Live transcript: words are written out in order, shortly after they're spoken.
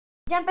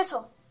Ya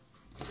empezó.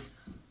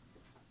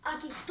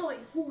 Aquí estoy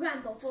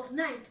jugando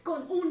Fortnite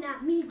con un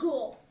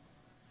amigo.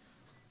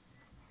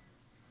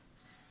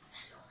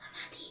 Saluda,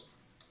 Mati.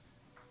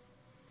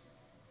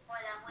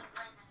 Hola, muy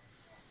buenas.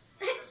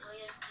 Yo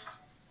soy el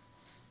Chris.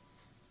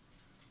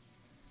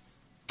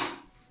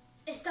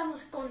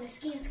 Estamos con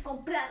skins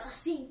compradas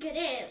sin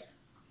querer.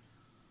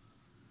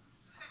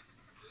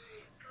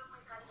 Fue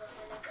muy caldo,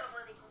 me lo acabo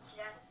de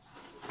comprar.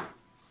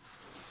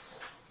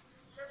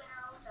 Lo que no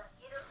me gusta,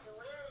 le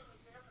voy a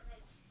decir a poner,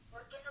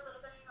 ¿por qué no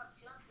colocan una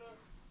opción de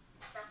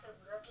 ¿estás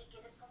seguro que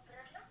quieres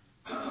comprarla?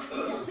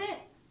 Ya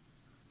sé.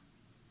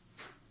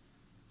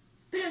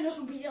 Pero no es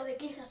un video de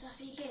quejas,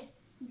 así que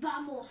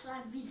vamos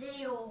al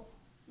video.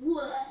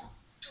 ¡Wow!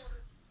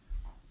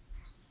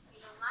 Y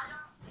lo malo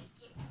es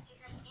que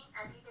esa skin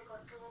a ti te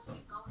costó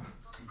 2000 pavos,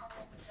 entonces ¿cómo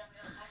me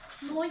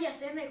bajar? No, ya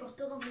sé, me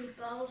costó 2000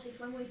 pavos y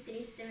fue muy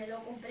triste. Me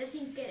lo compré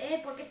sin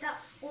querer porque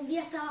un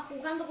día estaba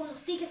jugando con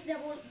los tickets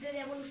de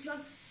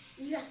devolución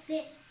y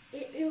gasté,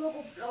 lo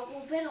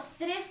compré los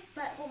tres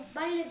con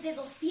bailes de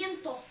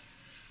 200.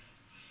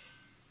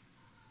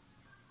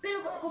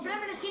 Pero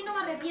comprarme el skin no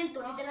me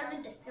arrepiento,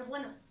 literalmente, es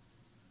bueno.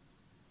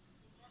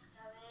 Tenías que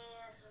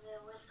haber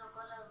devuelto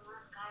cosas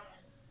más caras,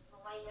 no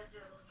bailes de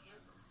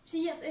 200.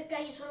 Sí, es que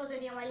ahí solo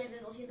tenía bailes de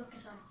 200 que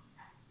salen.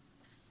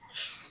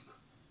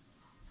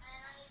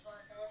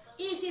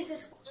 Y si se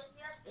escucha,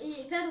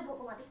 y espérate un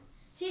poco, Mati.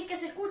 Si es que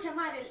se escucha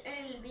mal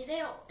en el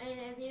video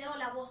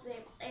la voz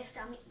de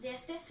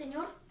este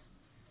señor,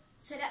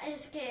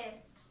 es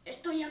que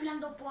estoy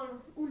hablando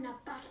por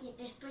una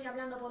página, estoy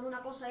hablando por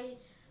una cosa y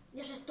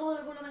eso es todo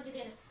el volumen que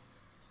tiene.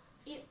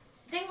 Y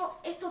tengo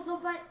estos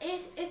dos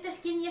este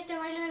skin y este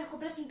baile me los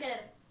compré sin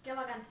querer. Qué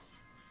bacán.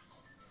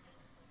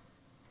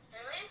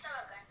 El baile está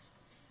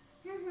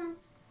bacán.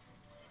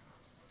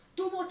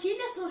 Tu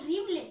mochila es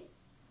horrible.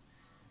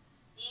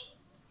 Sí,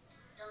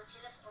 la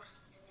mochila es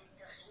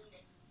horriblemente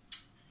horrible.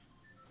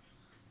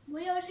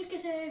 Voy a ver si es que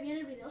se ve bien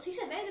el video. Sí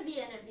se ve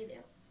bien el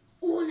video.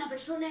 Una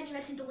persona de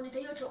nivel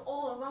 148.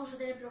 Oh, vamos a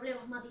tener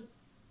problemas, Mati.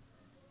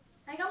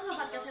 Ahí vamos a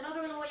parque. Hace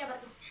rato que no voy a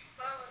parque.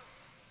 Vamos.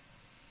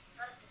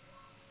 Parte.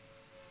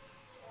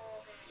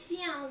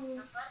 Fiau.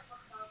 Tapar, por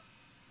favor.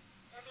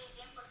 Date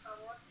bien, por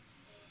favor.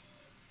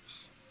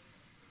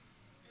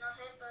 No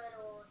sé,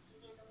 pero estoy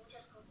viendo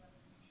muchas cosas.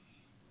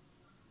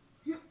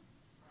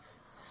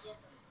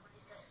 Cierto, con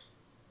esta skin.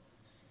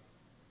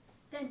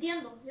 Te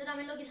entiendo. Yo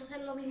también lo quise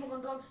hacer lo mismo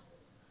con Rox.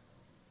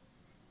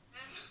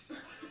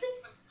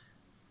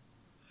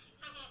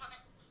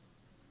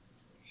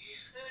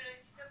 Pero lo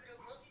hiciste a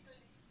propósito, lo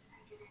hiciste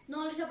sin querer.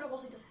 No lo hice a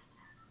propósito.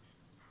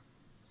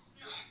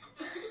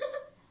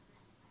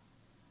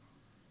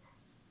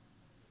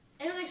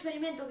 Era un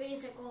experimento que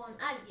hice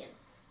con alguien.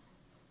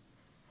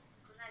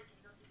 Con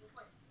alguien, no sé qué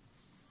fue.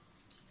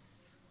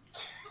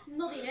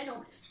 No diré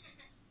nombres.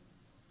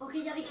 Ok,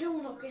 ya dije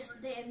uno que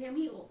es de mi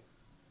amigo.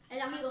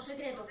 El amigo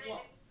secreto.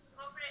 Wow.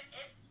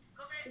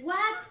 Compre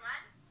What?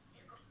 normal,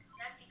 el compre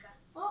práctica.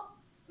 Oh,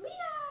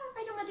 mira,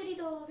 hay un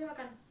meteorito, qué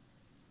bacán.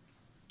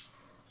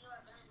 Qué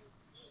bacán.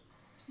 Sí.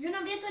 Yo no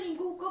abierto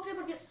ningún cofre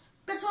porque...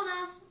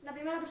 Personas, la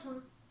primera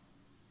persona.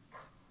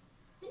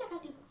 Ven acá,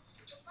 tipo.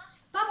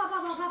 Pa.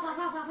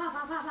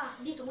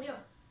 Listo, murió.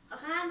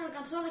 Ajá, no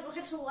alcanzó a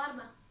recoger su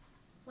arma.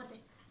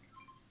 Muerte.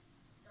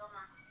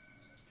 Toma.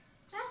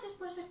 Gracias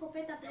por esa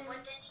escopeta, plebe.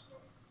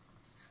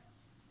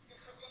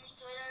 Después tenés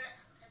que ver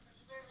al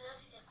principio del video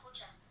si se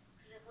escucha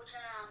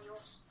mi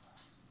voz.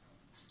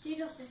 Sí,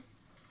 lo sé.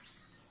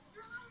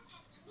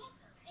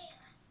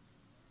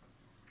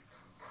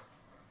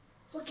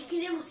 Porque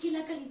queremos que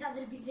la calidad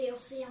del video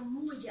sea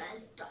muy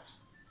alta.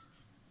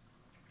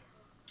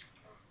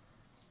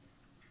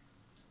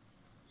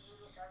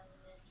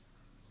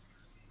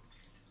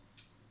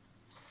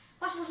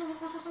 Paso.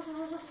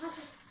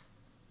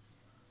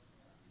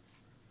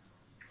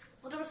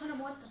 Otra persona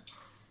muerta.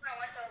 Una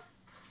muerto.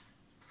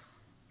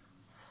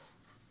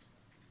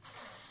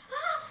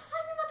 ¡Ah!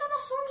 ¡Ay, me mató una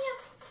Sonia!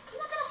 ¡Me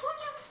mató la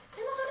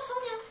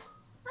Sonia!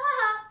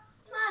 ¡Ah!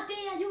 ¡Mate,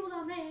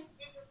 ayúdame!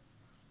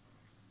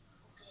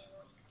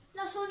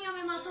 La Sonia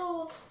me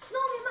mató. ¡No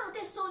me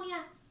mates,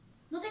 Sonia!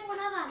 No tengo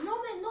nada.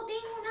 No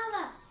tengo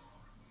nada.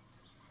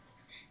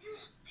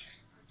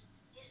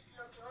 Es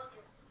lo que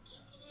odio. ¿Qué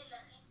tiene la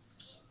gente?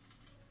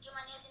 ¿Qué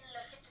manía tiene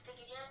la gente? Te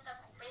quería esta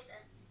escopeta.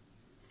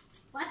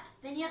 ¿What?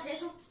 ¿Tenías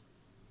eso?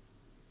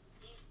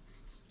 Sí.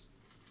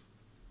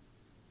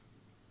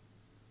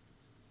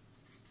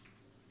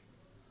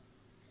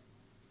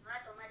 Voy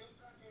a tomar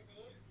esto antes de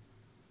ir.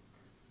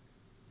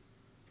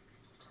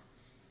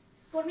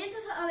 Por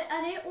mientras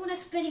haré un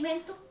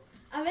experimento.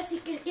 A ver si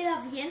es que queda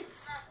bien.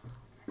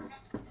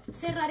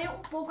 Cerraré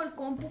un poco el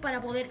compu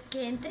para poder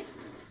que entre.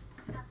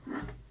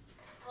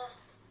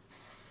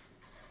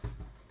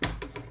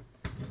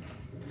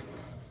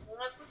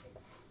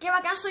 ¡Qué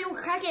bacán! Soy un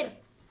hacker.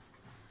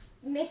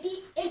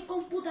 Metí el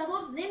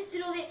computador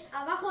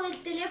abajo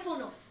del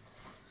teléfono.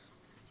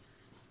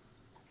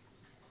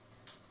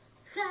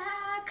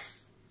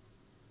 Hacks.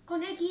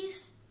 Con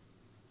X.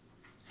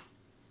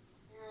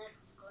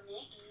 Con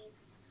X.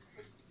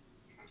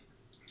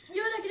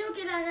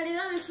 la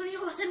calidad del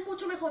sonido va a ser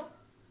mucho mejor.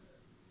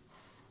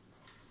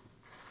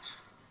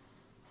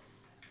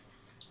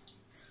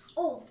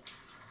 Oh.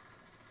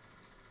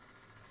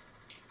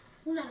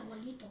 Un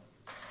arbolito.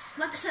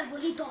 Mata ese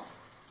arbolito.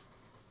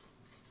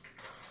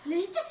 ¿Le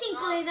diste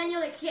 5 de daño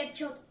de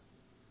headshot?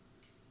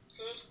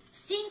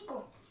 Sí.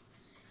 5.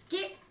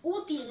 Qué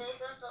útil.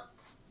 Necesito esto.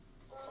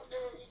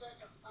 Necesito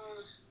esto.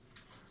 Vámonos.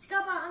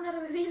 Escapa, anda a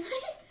revivirme.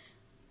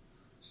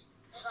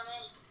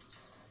 Déjame.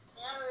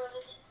 Mira lo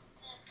que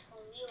tienes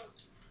conmigo.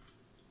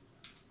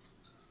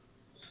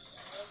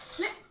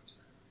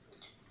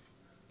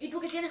 ¿Y tú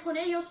qué tienes con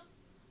ellos?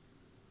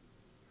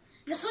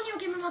 La Sonia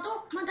que me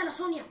mató. Mata a la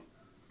Sonia.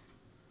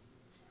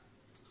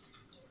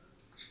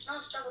 No,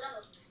 se está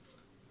curando.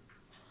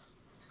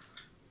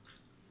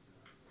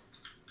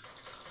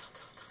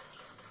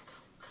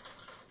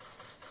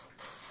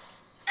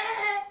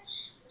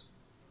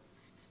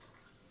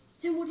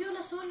 Se murió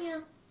la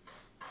Sonia.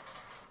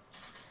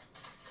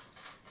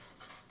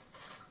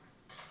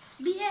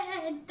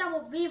 Bien,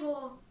 estamos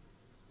vivos.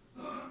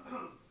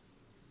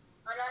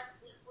 Ahora,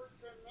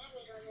 discúlpenme,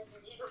 pero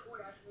necesito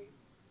curarme.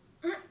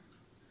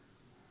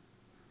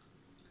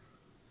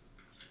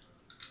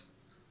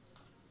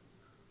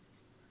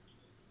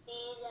 Sí,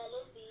 ya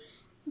les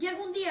vi. Y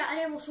algún día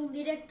haremos un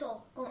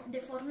directo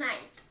de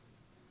Fortnite.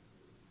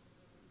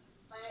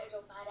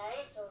 Pero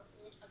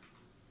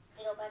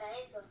para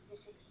eso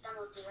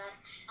necesitamos llegar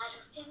a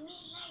los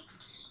 100.000 likes.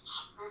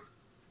 Ah.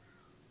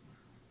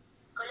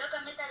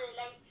 Coloca meta de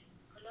likes.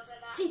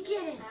 Colócala Si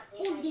quieren meta de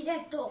un likes.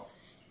 directo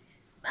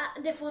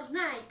de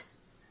Fortnite,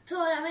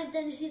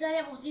 solamente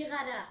necesitaremos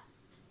llegar a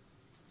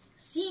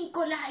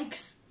 5 likes.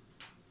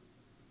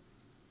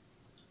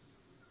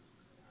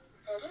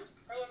 ¿En serio?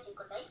 ¿Hay a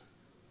 5 likes?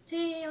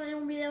 Sí, en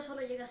un video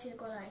solo llega a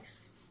 5 likes.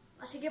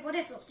 Así que por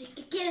eso, si es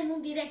que quieren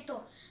un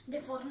directo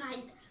de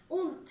Fortnite,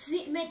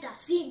 meta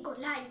 5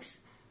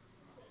 likes.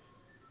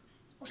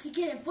 O si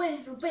quieren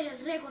pueden romper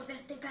el récord de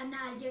este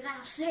canal, llegar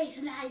a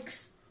 6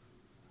 likes.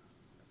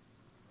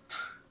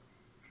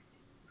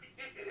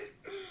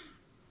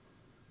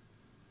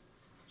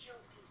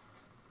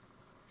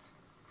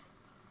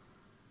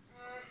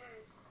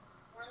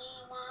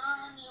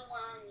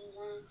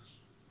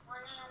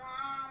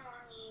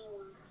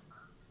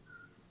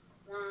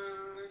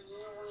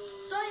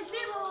 ¡Estoy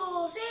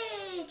vivo!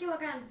 ¡Sí! ¡Qué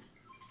bacán!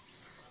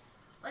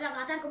 Hola,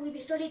 matar con mi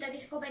pistolita y mi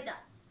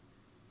escopeta.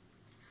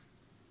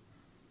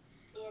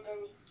 Y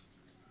entendí.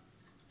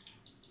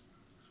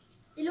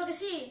 Y lo que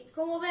sí,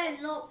 como ven,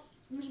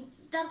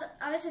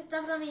 a veces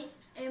tarda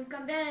en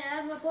cambiar el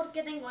arma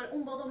porque tengo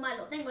un botón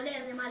malo. Tengo el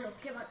R malo,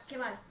 que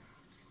vale.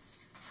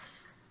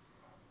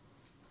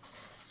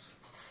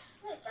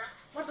 ¿Dónde está?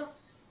 Muerto.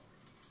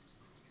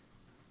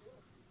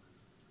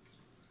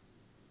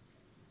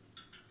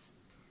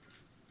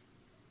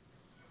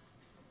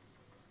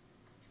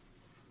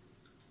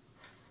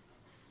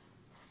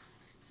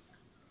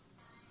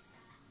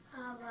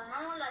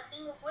 No, la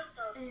tengo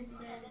puesto.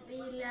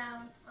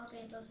 Pila. Ok,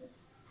 entonces.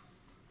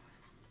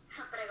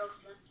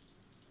 Precaución.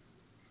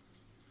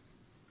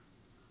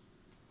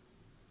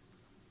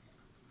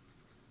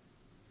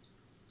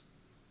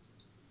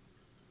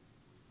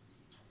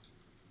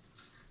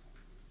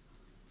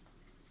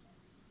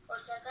 Por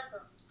si acaso,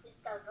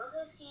 estas dos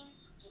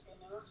skins que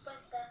tenemos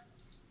puestas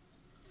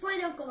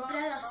Fueron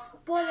compradas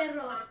por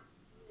error.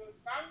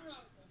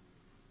 accidentalmente.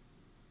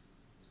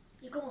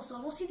 Y como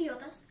somos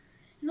idiotas,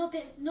 no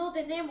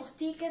tenemos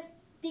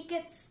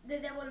tickets de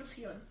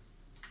devolución.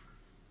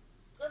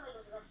 Yo me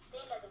los gasté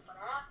en la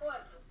temporada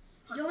 4.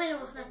 Yo me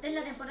los gasté en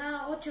la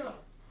temporada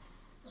 8.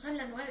 O sea, en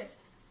la 9.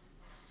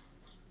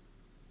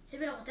 Sí,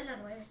 me los gasté en la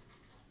 9.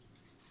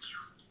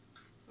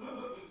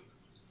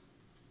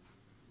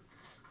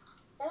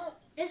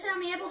 Esa era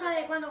mi época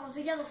de cuando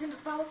conseguía 200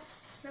 pavos.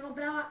 Me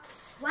compraba...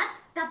 ¿What?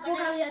 ¿Tan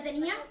poca vida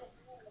tenía?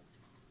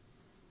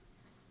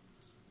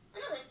 No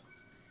sé.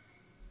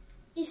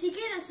 Y si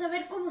quieren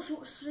saber cómo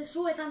se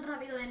sube tan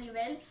rápido de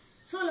nivel,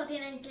 solo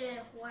tienen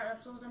que jugar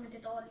absolutamente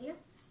todo el día.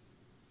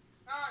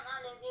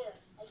 No les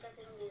digas. Hay que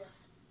hacer un video.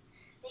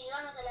 Si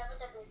llegamos a la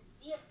meta de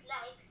 10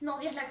 likes, No,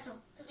 10 likes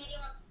no.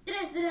 subiremos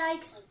 3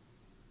 likes.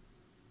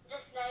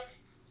 3 likes,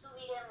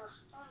 subiremos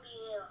un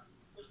video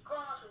de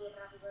cómo subir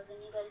rápido de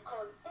nivel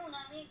con un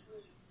amigo.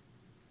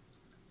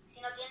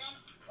 Si no tienen,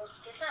 os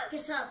quejáis.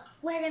 Quizás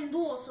jueguen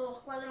dúos o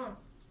escuadrón.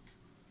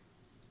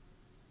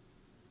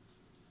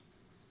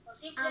 O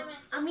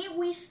simplemente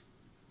Amiguis.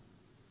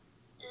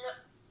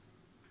 lo-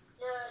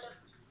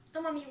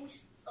 Toma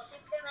amiguis. o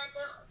simplemente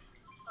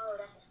oh,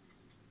 gracias.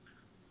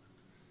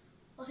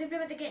 O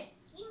simplemente ¿qué?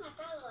 ¿Quién me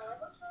acaba de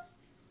dar?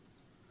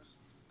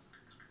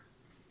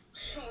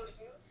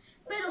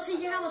 Pero si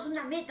llegamos a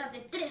una meta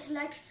de 3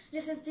 likes,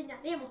 les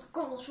enseñaremos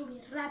cómo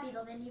subir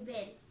rápido de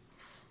nivel.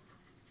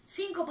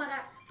 5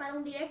 para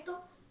un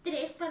directo,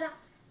 3 para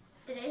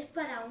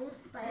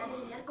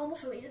enseñar cómo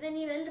subir de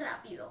nivel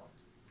rápido.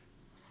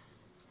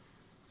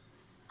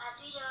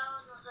 Así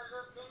llegamos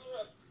nosotros de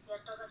nivel,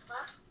 ¿cierto,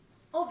 Gaspar?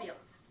 Obvio.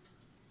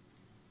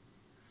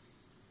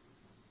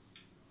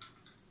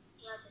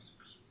 Y haces.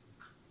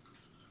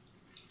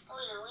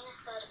 Hola.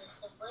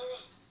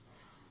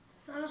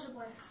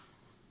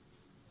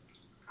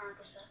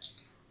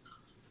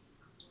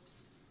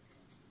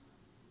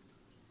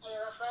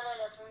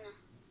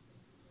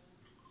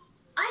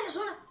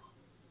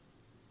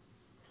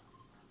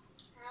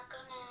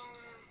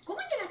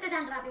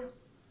 tan rápido?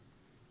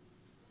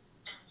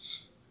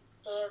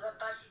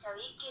 Para si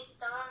sabéis que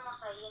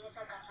estábamos ahí en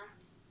esa casa.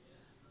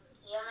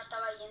 Y ya me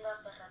estaba yendo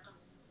hace rato.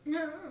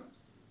 No.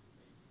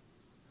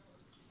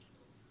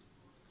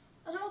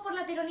 Pasamos por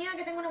la tironía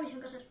que tengo una misión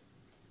que hacer.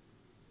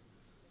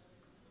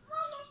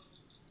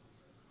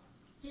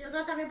 Y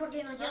total también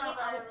porque nos lleva a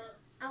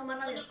más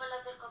rápido. ¿Qué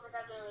balas de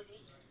escopeta que me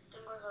di?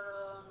 Tengo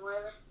solo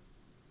 9.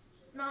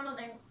 No, no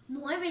tengo.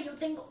 9 yo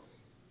tengo.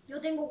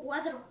 Yo tengo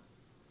 4.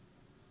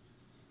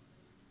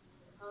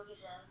 No,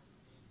 quizás.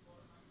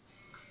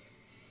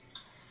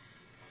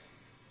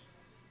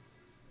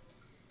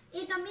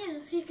 Y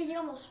también, si es que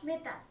llegamos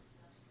meta.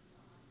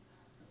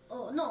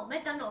 O no,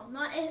 meta no.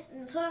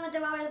 Solamente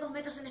va a haber 2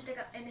 metas en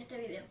este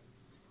video.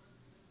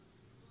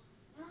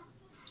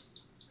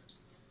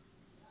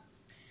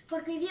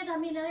 Porque hoy día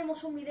también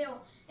haremos un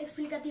video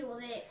explicativo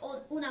de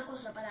una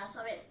cosa para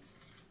saber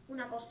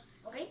una cosa,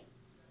 ¿ok? Hay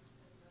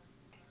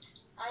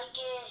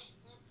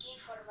que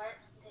informar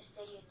de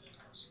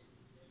estereotipos.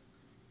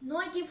 No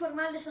hay que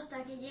informarles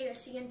hasta que llegue el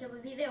siguiente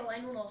video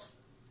en unos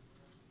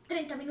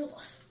 30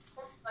 minutos.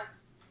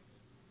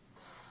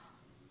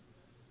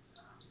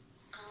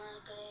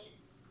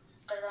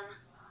 Perdona.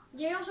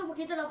 Llegamos un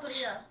poquito a la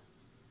autoridad.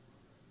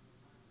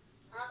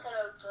 Vamos a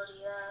la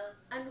autoridad.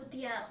 A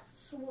lootear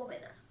su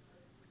bóveda.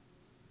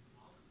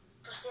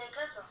 Por si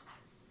acaso,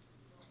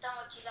 esta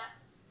mochila.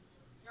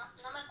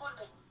 No me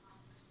culpen.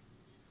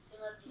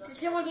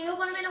 Se me olvidó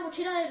ponerme la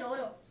mochila del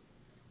oro.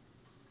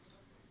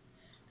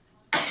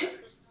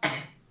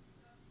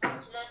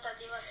 Mochila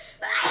estativa.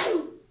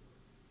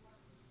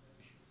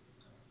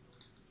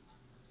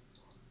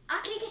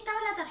 Creí que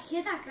estaba la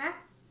tarjeta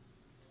acá.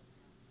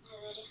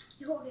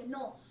 Dijo que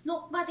no,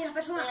 bate las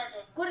personas.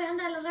 Espérate. Corre,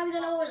 anda rápido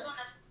a la bóveda.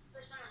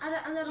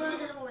 Personas. Anda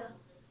rápido a la bóveda.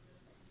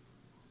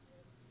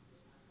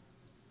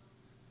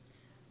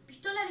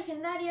 Pistola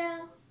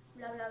legendaria,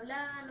 bla bla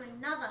bla, no hay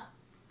nada.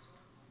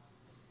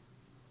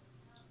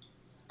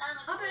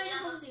 Pero hay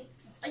un fusil.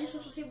 Hay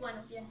un fusil,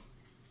 bueno, bien.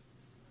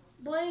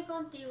 Voy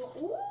contigo.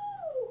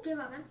 Qué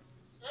bacán.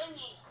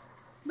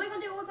 Voy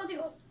contigo.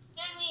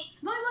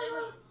 Voy.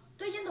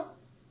 Estoy yendo.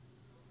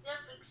 Estoy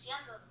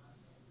asfixiando.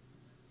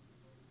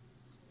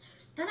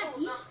 ¿Están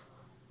aquí? No.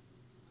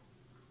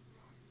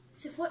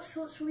 Se fue,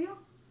 subió.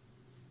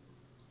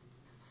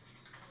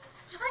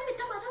 ¡Ay, me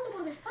está matando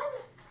por la espalda!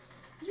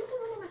 Yo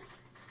como no me...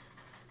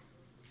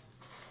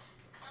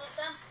 ¿Dónde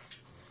están?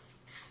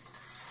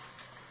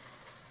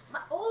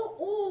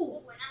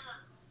 Buenaza.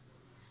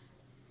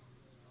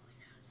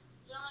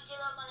 Yo me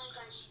quedo con el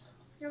ganchito.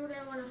 Yo me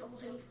quedo con el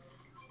fusil.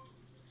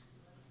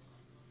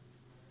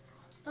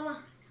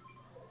 Toma.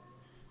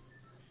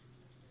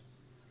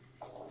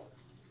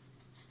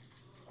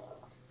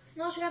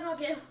 No, llegar no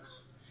quiero.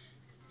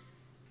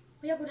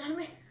 Voy a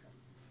curarme.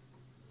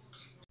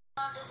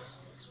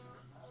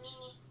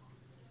 Mini.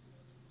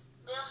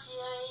 Veo si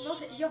hay... No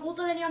sé, yo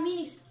justo tenía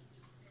minis.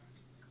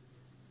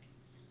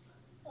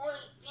 Uy,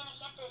 viene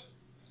gente.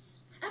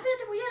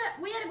 Espérate,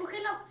 voy a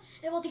recoger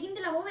el botiquín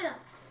de la bóveda.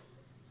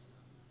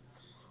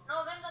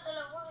 No, vengas a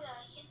la bóveda,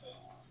 hay gente.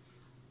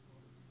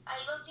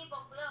 Hay 2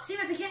 tipos, cuidado. Sí,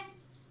 me fijé.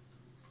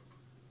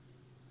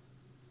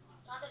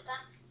 ¿Dónde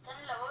están? ¿Están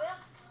en la bóveda?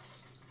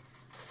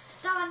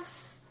 Estaban.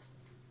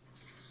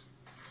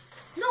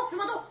 No, me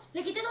mató.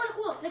 Le quité todo el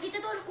escudo.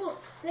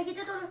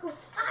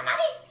 ¡Ah,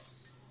 Mati!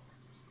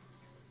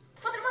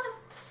 ¡Mátalo!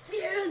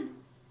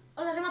 ¡Bien!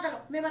 Ahora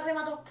remátalo. Me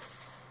remató.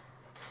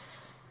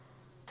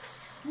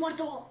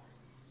 ¡Muerto!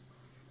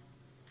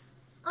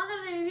 Anda a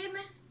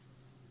revivirme.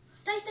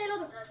 Está ahí el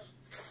otro. Espérate.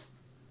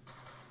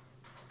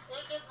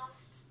 Sé que no.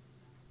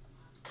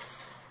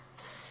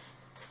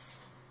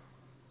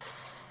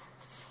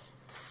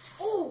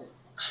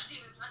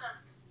 Casi me matan.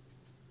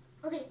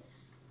 Ok.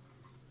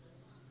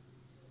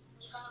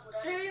 Déjame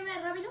curar.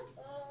 Revíveme rápido.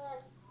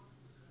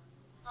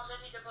 No sé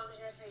si te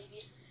podría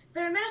revivir.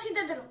 Pero al menos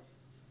inténtalo.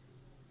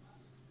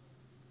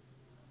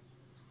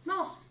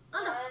 Vamos,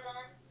 anda.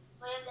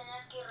 Voy a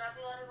tener que ir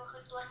rápido a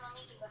recoger tu arma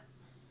mítica.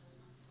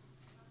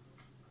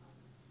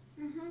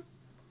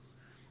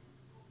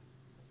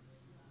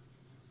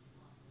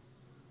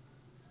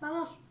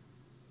 Vamos.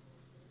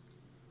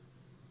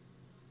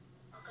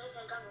 Ok, se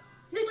alcanza.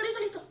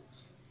 Listo.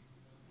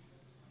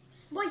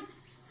 Voy.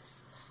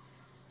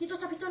 ¿Listo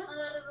esta pistola? No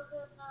voy a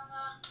recoger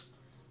nada.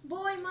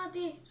 Voy,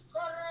 Mati.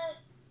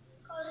 Corre.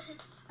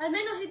 Al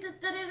menos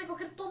intentaré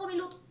recoger todo mi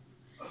loot.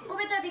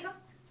 Cometa épica.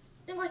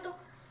 Tengo esto.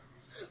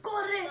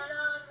 ¡Corre!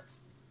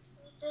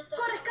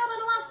 ¡Corre, escapa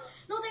nomás!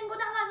 No tengo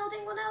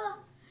nada.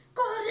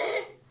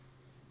 ¡Corre!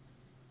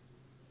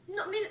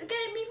 No,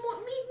 ¿qué? Mis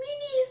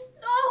minis.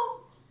 ¡No!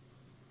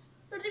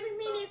 Perdí mis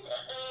minis.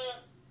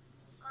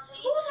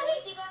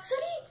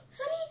 ¡Salí!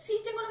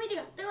 Sí, tengo la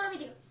mítica.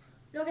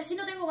 Lo que sí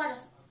no tengo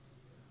balas.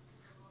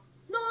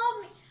 No,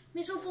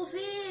 me hizo un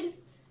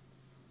fusil.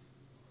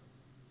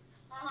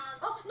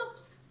 No.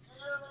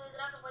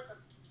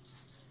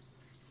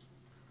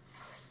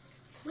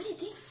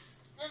 Muérete.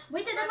 Voy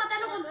a intentar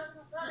matarlo con...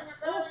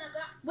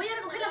 Voy a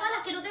recoger las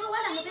balas, que no tengo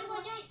balas.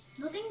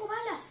 No tengo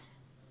balas.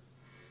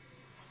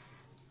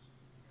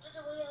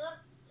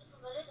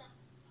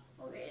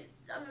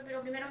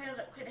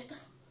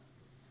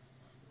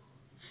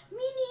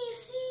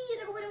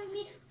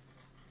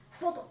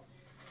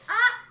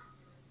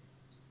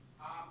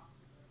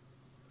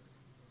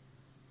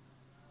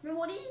 Me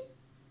morí.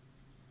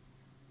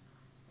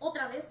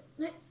 Otra vez.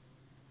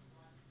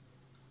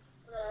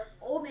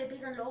 Oh, me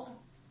pican los ojos.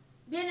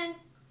 Vienen.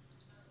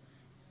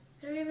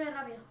 Revive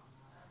rápido.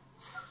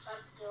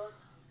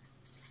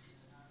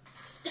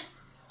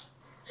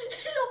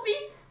 Lo vi.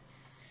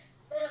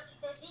 Pero si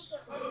te dije,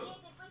 ¿por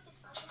qué te fuiste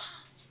para allá?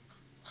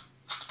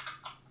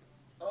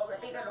 Oh, me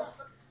pican los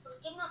ojos.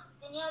 Porque no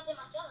tenía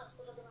demasiadas,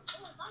 pero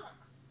demasiadas balas.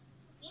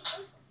 Bien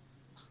puesto.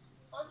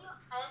 Odio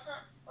a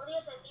esa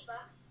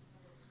tipa.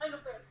 Ay, no,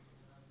 espera.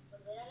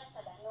 Volver a la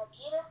sala. No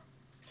quiero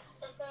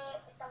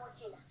esta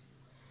mochila.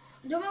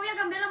 Yo me voy a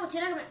cambiar la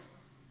mochila que me...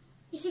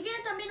 Y si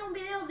quieren también un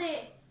video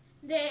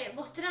de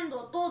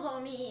mostrando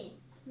todo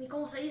mi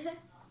 ¿cómo se dice?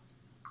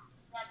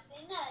 Mi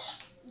arsenal.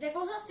 De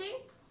cosas, sí.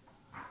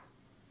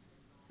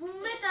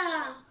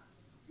 Meta...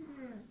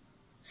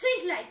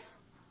 6 likes.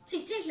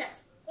 Sí, 6 likes.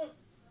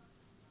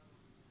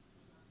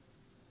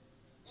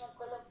 Me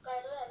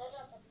colocaré a ver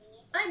la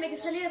patineta. Ay, me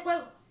salí del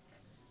juego.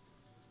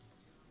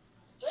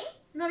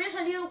 ¿Qué? Me había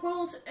salido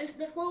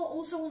del juego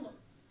un segundo.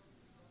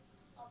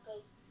 Ok.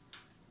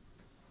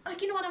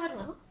 Aquí no van a ver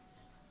nada.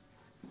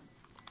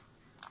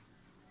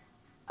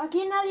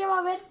 Aquí nadie va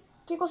a ver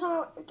qué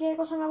cosa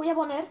me voy a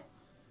poner.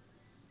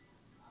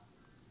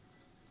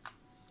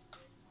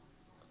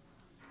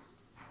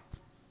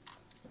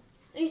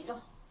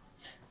 Listo.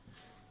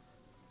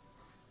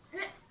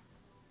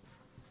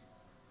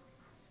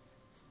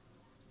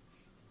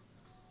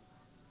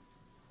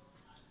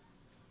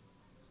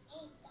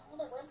 Estamos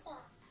de vuelta.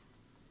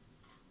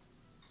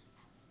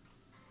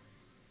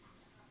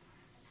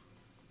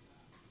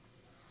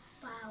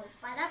 Pau,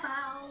 para,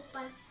 pau,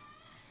 para.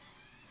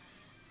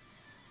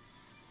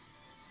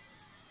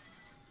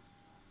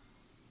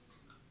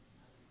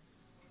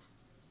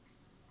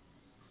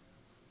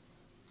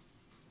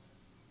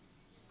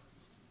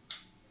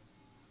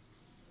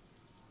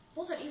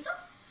 ¿Puse listo?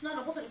 No,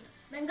 no puse listo.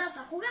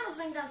 Venganza, juguemos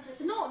venganza.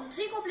 No,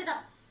 sin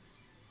completar.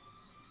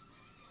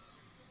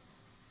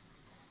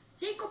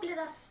 Sin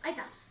completar. Ahí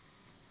está.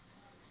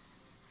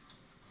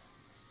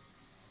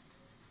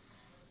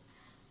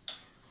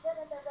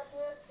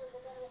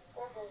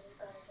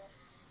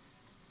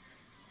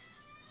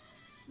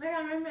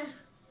 Venga, no me...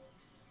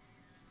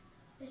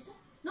 ¿Esto?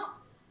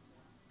 No.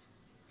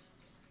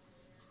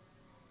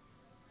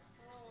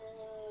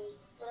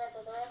 Espérate,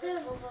 te voy a hacer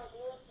un poco de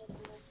líder.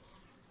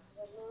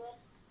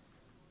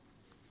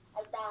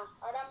 Ahí está.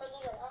 Ahora me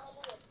líder,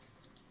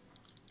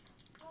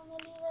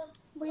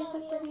 Voy a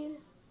estar terrible.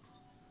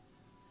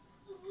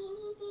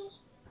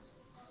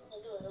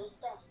 Ahí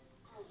está.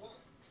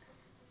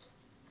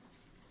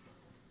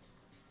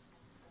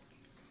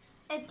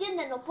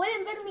 Entienden, no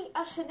pueden ver mi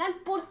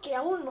arsenal porque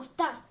aún no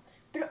está.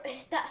 Pero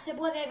se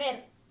puede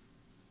ver.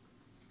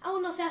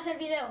 Aún no se hace el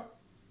video.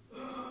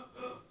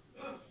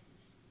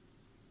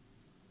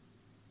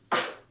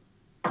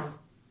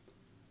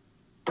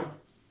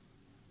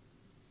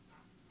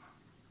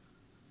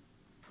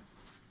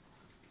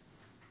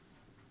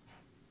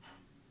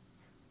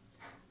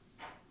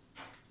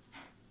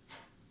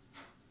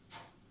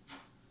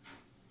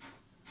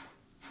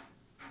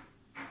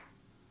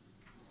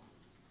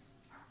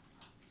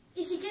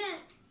 Y si quieren,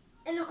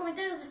 en los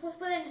comentarios después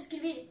pueden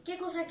escribir qué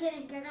cosa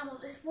quieren que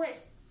hagamos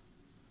después.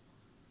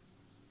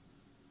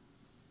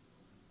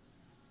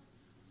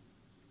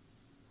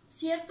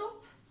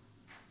 ¿Cierto?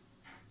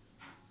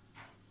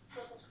 Que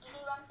lo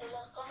escriban en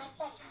los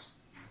comentarios.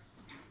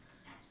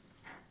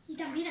 Y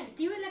también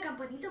activen la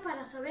campanita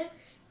para saber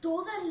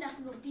todas las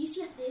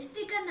noticias de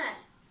este canal.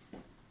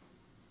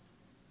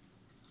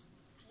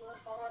 Y por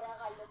favor,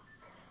 hágalo.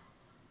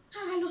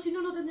 Háganlo, si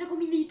no, no tendré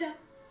comidita.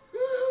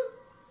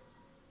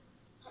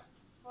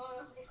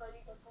 Unos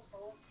frijolitos, por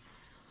favor.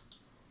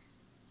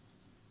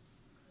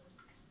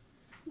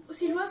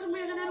 Si lo hacen voy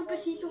a ganar un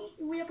pesito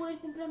y voy a poder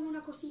comprarme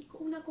una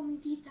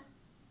comidita.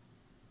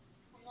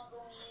 Una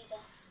comidita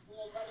en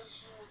el barrio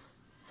chino.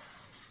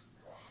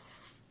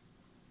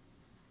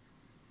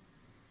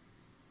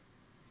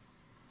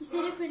 Y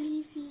seré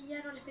feliz y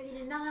ya no les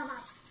pediré nada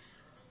más.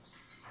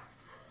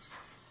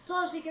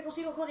 Todo sí que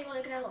consigo código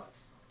de creador.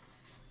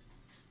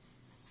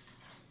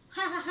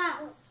 Ja, ja,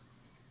 ja.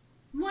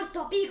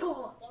 ¡Muerto a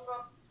pico!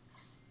 Tengo...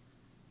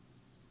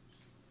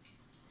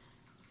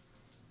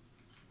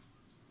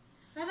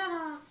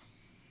 ¡Tarara!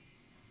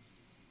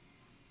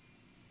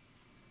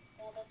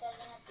 Tengo que estar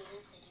bien activo,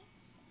 en serio.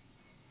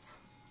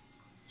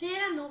 Sí,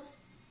 eran dos.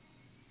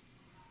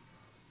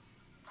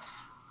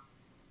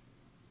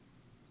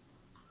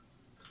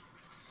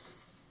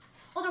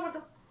 Otro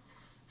muerto.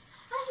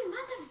 ¡Ay, me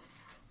matan!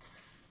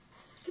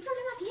 ¿Qué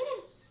problema tienen?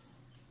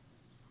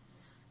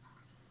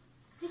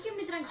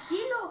 Déjenme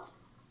tranquilo.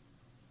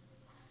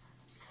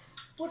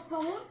 Por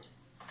favor.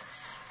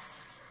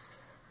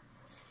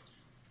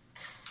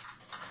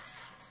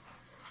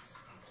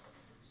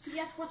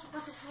 Giras, paso.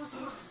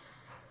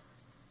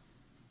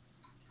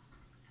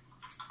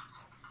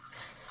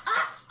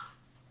 ¡Ah!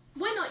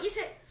 Bueno,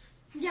 hice...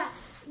 Ya.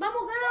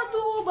 Vamos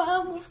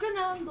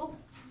ganando.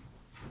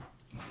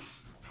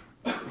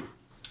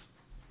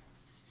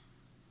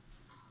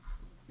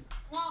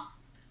 No.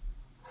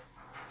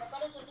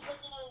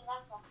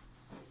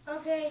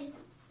 No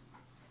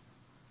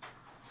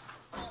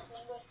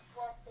tengo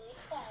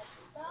escopeta,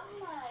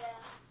 cámara.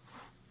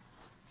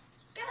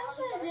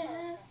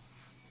 Cámara.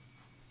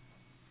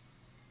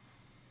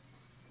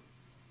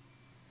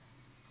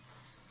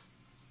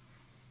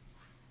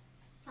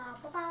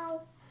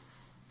 Papau.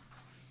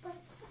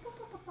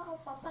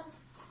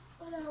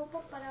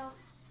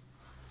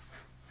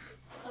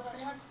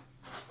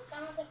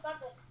 Estamos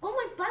empate.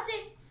 ¿Cómo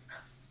empate?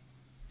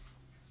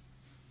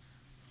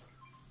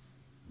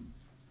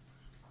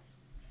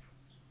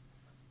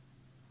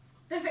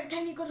 Perfecto,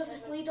 Amy con los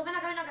escuditos. Ven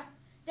acá, ven acá.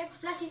 Tengo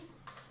flashes.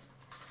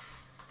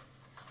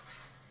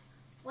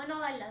 Bueno, a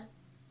bailar.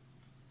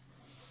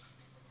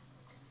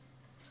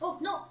 Oh,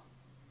 no.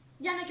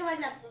 Ya no hay que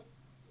bailar.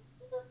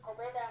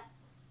 Escopeta.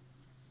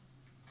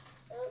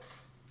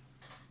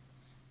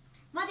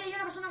 Mati, hay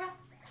una persona acá.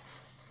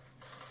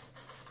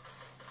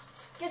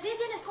 Que sí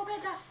tiene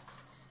escopeta.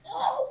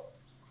 ¡Oh!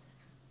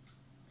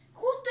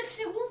 Justo el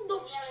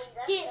segundo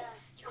que...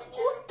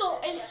 Justo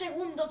el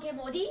segundo que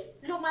morí,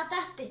 lo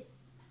mataste.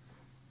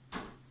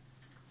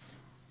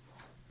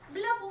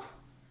 Blabo.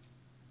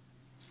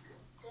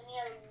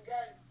 Tenía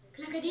venganza.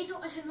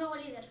 Craquerito es el nuevo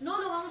líder.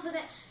 No lo vamos a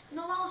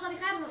no vamos a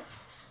dejarlo.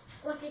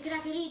 Porque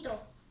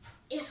Craquerito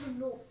es un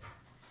noob.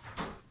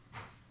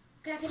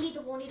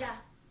 Craquerito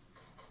morirá.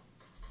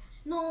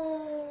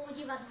 No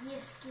lleva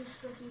 10 kills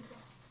su equipo.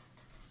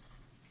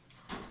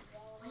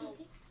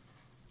 Muérete.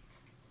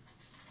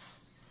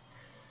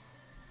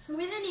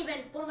 Subí de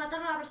nivel por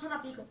matar a la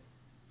persona pico.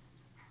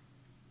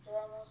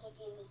 Vamos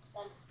aquí en el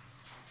total.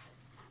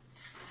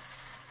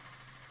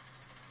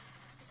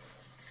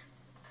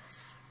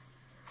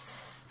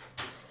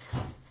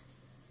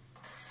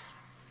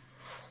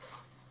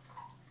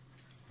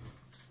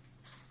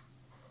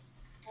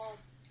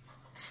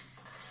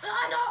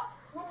 ¡Ah, no!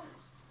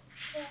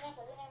 Tiene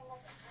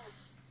venganza.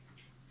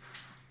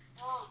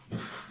 No.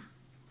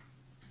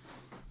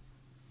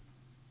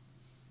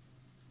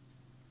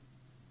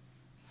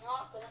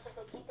 No, que no se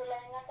te quite la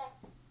venganza.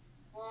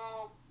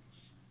 No.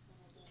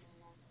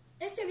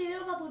 Este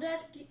video va a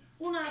durar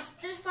unas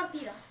 3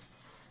 partidas.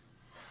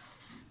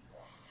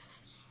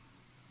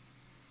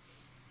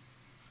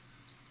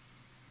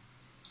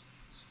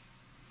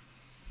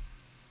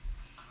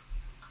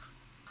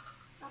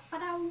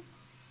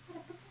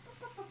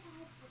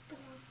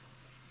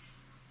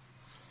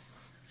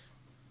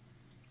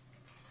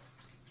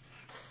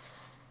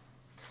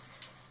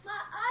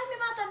 ¡Ay, me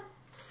matan!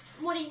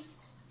 Morí.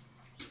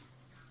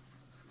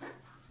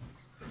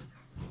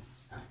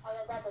 A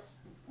los datos.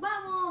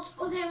 Vamos,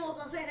 podemos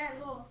hacer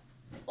algo.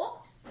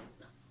 ¡Oh!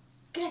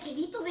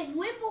 ¡Craquelito de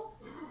nuevo!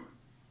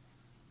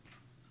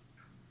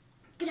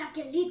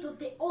 ¡Craquelito,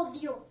 te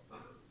odio!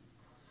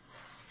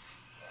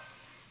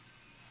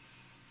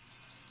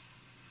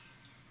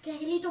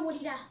 Craquelito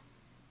morirá.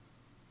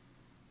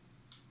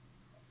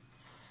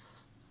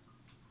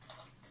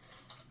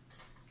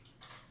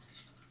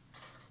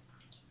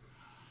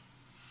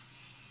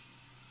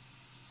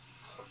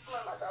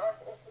 Me mataba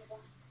 3 ya.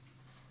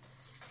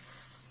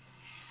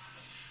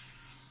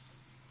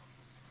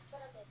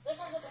 Espérate,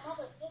 deja que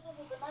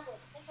te mato.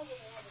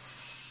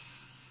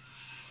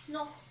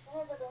 No.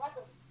 Deja que te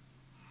mato.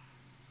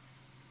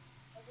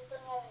 Aquí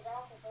tenía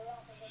venganza,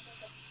 podríamos hacer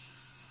juntos.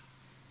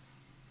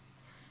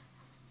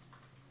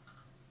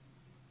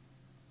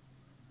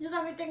 Yo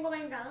también tengo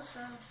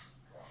venganza.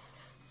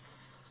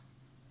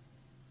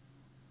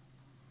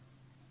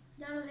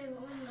 Ya no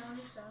tengo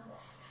venganza.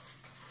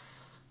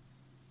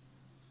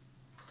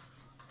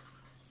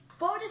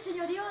 Pobre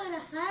señorío de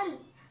la sal.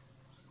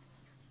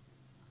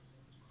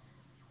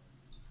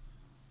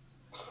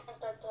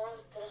 Está todo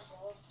el 3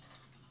 juegos.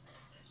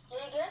 Ni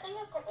siquiera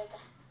tengo escopeta.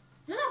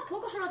 Yo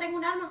tampoco, solo tengo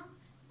un arma.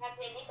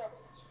 Craquelito.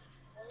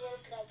 Odio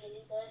el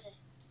craquelito ese.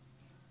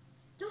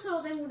 Yo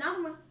solo tengo un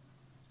arma.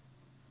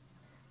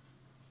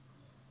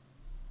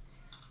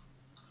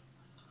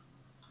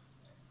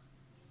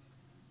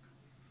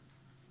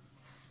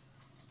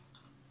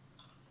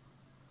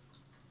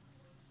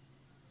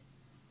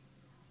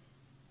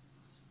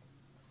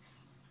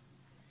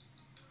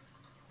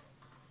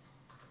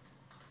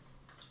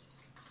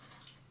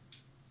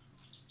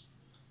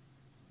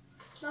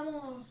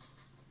 Vamos.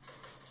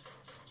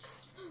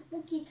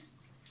 Un kit.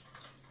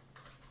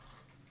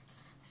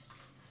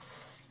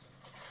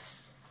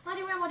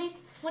 Mati, voy a morir.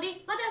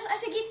 Morí. Mati,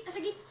 ese kit,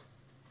 ese kit.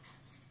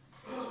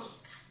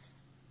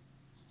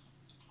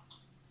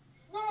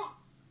 ¡No!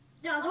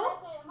 ¿Ya mató?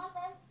 ¿Se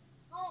mata él?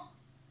 No.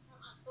 Me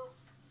mató.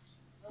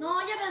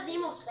 No, ya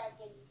perdimos.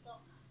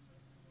 Craquelito.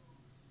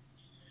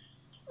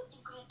 ¿Qué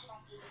tipo de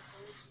craquelito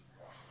es?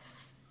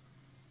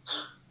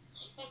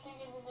 Estoy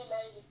viendo en el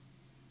aire.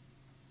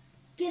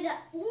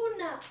 Queda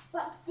una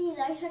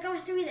partida y se acaba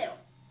este video.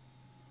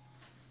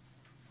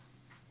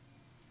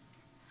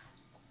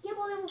 ¿Qué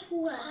podemos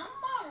jugar?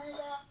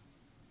 ¡Cámara!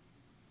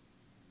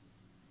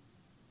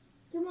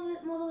 ¿Qué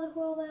modo de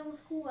juego podemos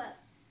jugar?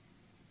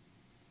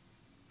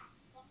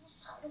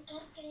 Vamos a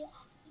jugar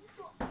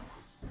creativo.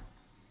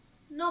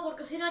 No,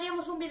 porque si no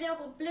haríamos un video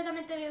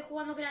completamente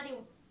jugando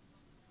creativo.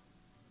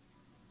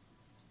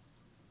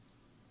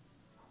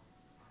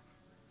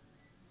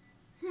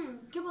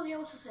 ¿Qué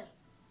podríamos hacer?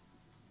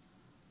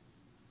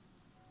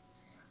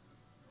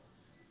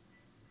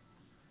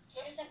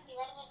 ¿Quieres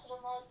activar nuestro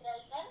modo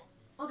tryhard?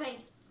 Ok.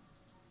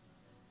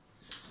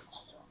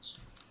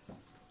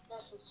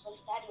 Versus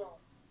solitario.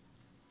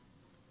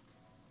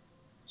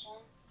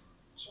 Chan,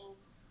 chan,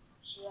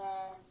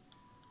 chan.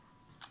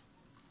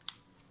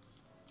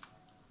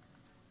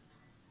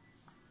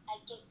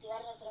 Hay que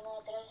activar nuestro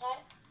modo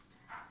tryhard.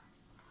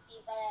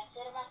 Y para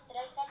hacer más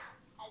tryhards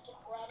hay que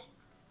jugar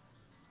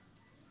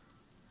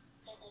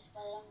en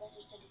escuadrón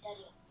versus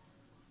solitario.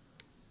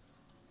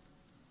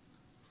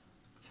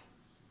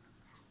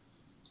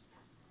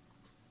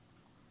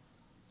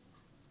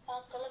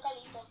 Vamos, coloca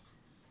listo.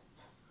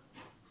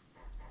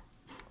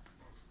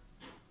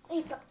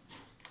 Listo.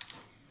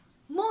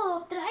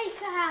 Modo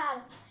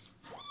tryhard.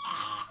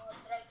 Modo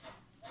tryhard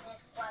en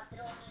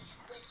escuadrones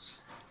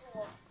versus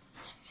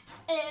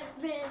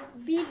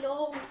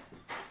Below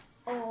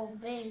o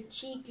ver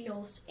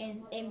chiclos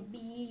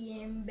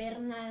en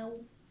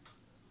Bernau.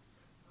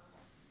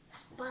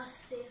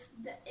 Pases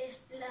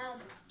es la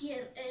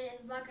tierra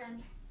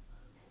bacán.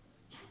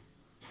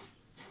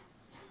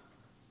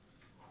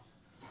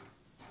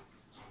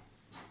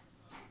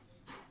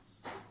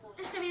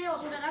 Este video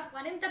durará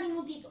 40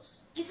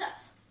 minutitos,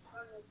 quizás.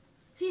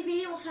 Si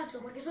vivimos alto,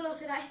 porque solo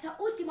será esta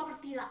última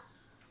partida.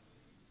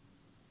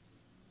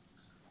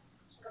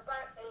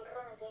 Escapar el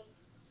Renegade.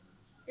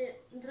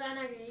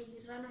 Rana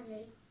gay.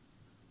 Renegade.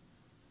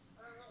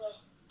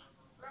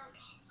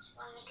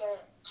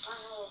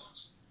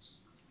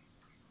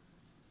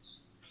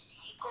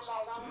 Y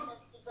como vamos a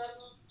activar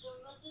nuestro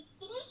modo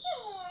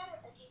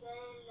tryhard,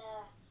 activar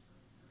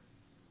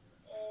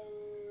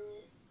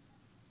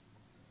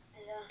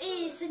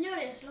Y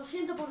señores, lo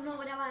siento por no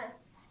grabar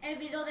el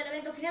video del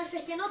evento final,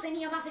 sé que no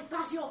tenía más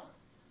espacio.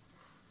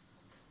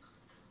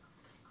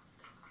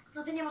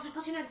 No teníamos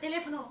espacio en el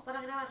teléfono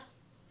para grabar.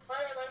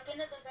 Oye, ¿por qué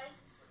no te caes?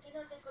 ¿Por qué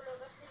no te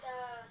colocaste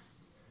la...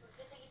 ¿Por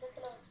qué te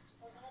quitaste la...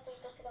 ¿Por qué no te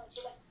quitaste la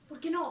mochila? ¿Por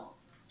qué no?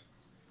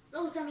 Me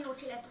gusta mi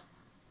mochileta.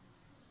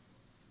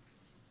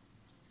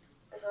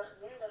 Es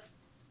horrible.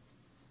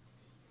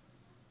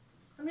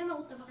 A mí me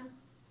gusta bacán.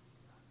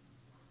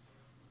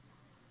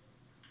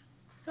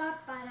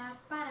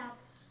 Para.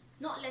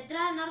 No, la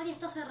entrada de Narnia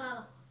está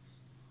cerrada.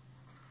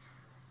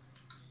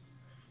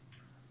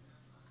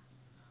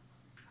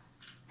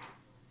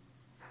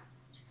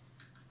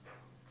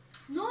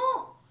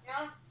 ¡No!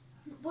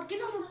 No. ¿Por qué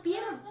nos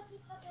rompieron? No,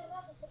 está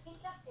cerrado. ¿Por qué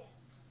entraste?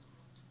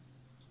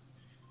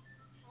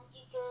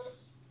 Aquí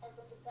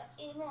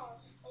que...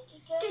 Irmos.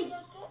 Aquí que...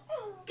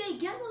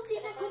 Caigamos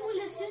en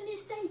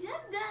acumulaciones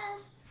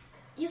airadas.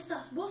 Y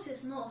estas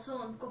voces no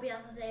son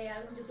copiadas de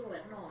algún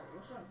youtuber, no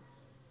son.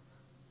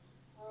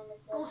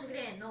 ¿Cómo se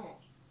cree? No.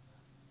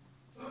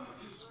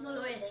 No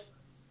lo es.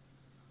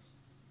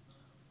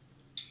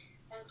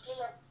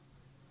 Tranquilo.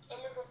 Él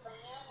es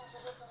español,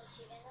 nosotros somos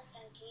chilenos,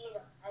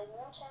 tranquilo. Hay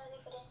mucha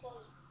diferencia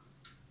ahí.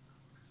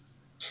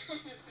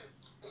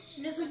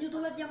 No es un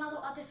youtuber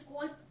llamado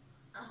Ateswolf.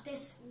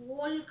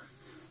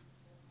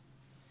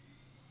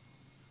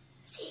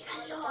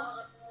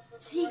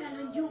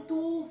 Síganlo en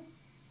YouTube.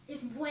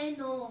 Es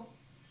bueno.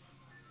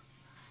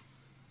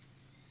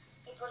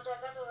 Y por si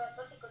acaso,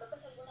 Gaspar, si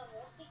colocas alguna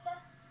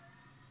música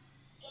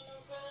que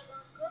no sea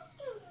con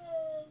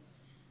copyright.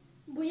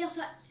 Voy a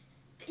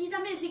y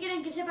también si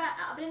quieren que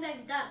sepa, aprenda a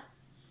gritar.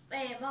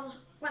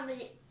 Vamos, cuando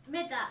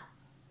meta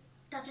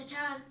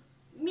tachachan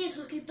 1000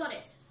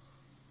 suscriptores.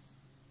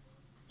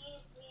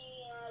 Give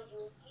me a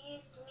you,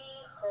 give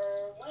me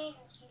her, when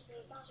give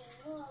me something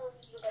new,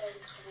 you gotta be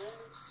cool.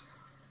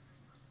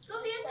 Lo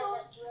siento,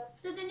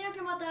 te tenía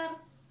que matar.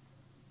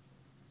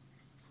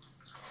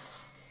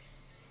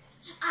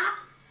 ¡Ah!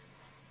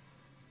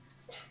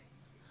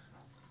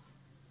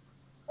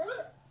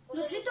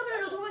 Lo siento,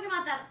 pero lo tuve que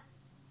matar.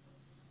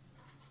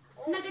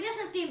 Me quería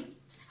hacer team.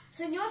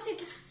 Señor, si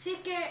es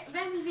que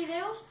ves mis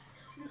videos,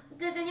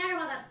 te tenía que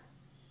matar.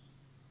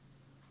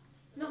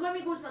 No fue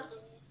mi culpa.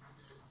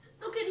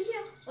 No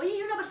quería. Oye,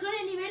 hay una persona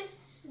en nivel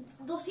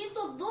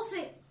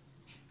 212.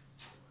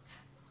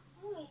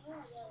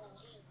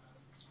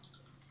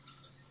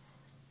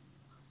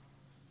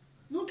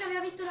 Nunca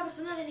había visto una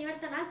persona de nivel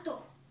tan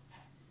alto.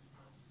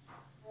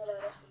 No, la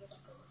verdad es que yo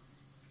tampoco.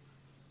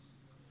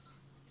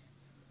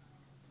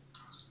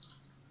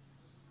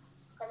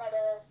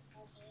 Camaradas.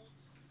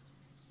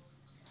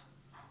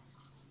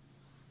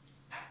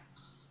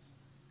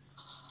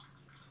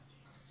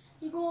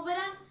 Y como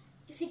verán,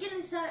 si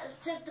quieren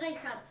ser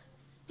tryhard,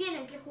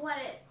 tienen que jugar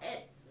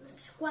el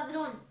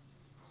escuadrón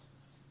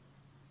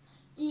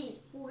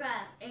y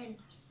jugar en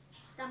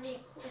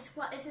también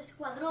ese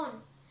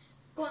escuadrón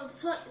con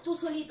tú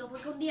solito,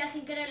 porque un día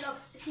sin querer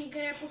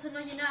puse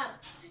no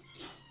llenar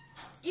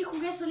y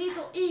jugué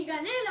solito y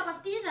gané la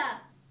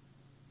partida.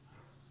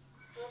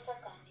 Eso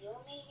cambió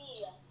mi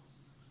vida.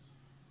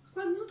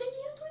 Cuando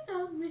tenía tu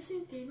edad me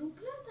senté en un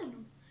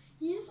plátano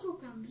y eso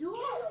cambió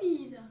mi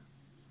vida.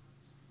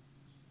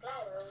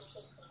 Claro,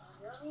 eso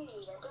cambió mi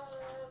vida.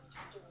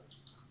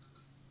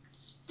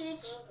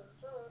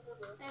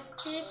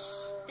 Stitch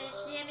te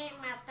quiere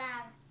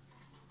matar.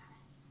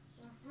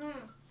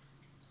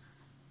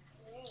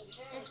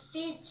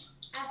 Stitch,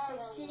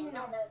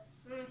 asesino.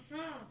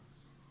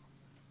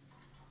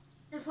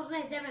 En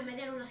Fortnite debe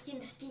meter una skin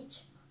de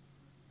Stitch.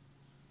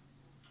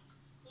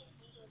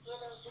 Sí, yo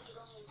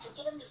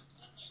quiero mi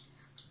Stitch.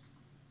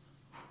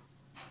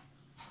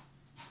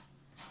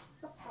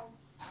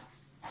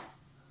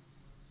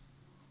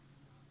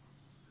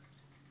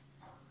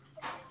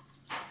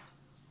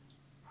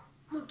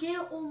 No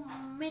quiero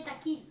un meta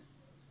kill.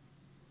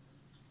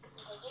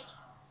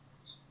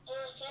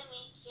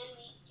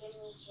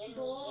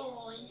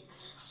 Voy.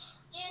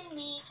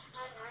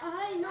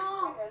 Ay,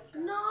 no,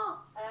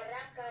 no.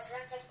 Arranca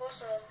el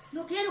coso.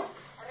 No quiero.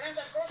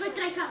 Arranca el coso. Soy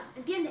tryhard,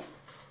 ¿entiendes?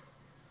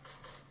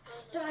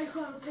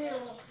 Tryhard, pero...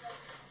 No,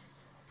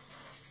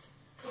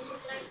 yo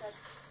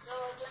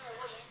me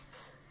voy,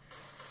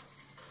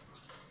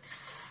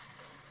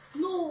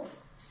 No.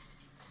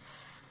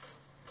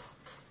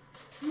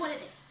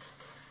 Muérete.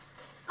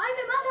 ¡Ay,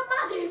 me mata,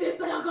 mate! ¡Ven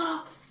para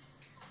acá!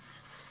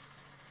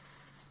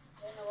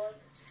 Yo no voy.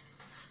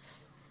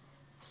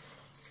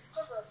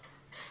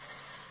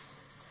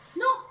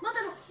 ¡No!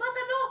 ¡Mátalo!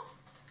 ¡Mátalo!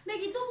 Me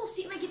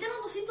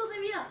quitaron 200 de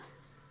vida.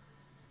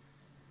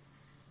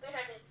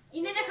 Espérate.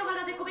 Y me deja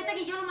balas de escopeta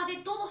que yo lo maté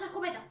todos a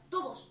escopeta.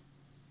 Todos.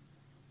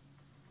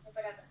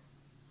 Espérate.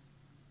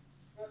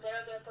 No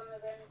quiero que después me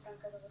vean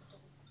estancado por tu.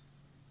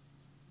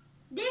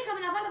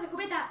 Déjame las balas de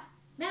escopeta.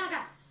 Ven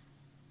acá.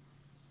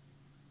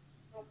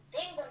 No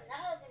tengo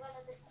nada de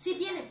balas de escopeta. Sí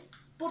tienes.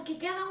 Porque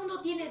cada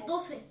uno tiene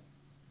 12.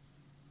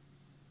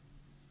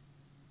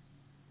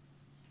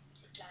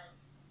 Sí, claro.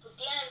 Tú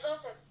tienes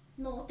 12.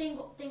 No,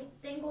 tengo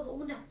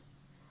una.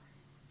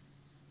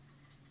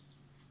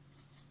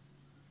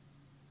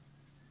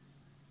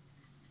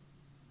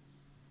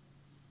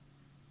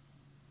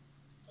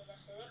 Te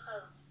las he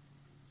dejado.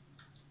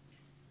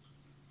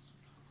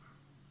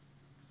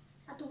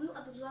 A tu blue.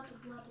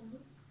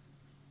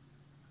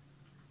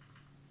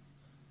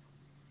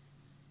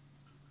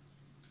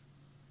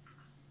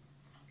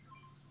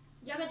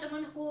 Ya me tomé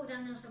un escudo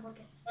grande, no sé por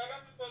qué.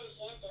 Eres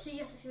inteligente. Sí,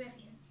 ya sé si me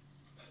fijé.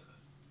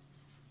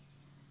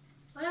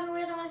 Ahora me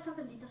voy a tomar estas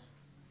benditas.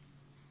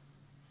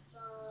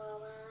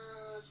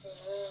 Tómate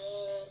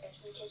las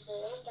pinches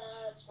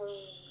betas,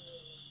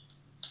 güey.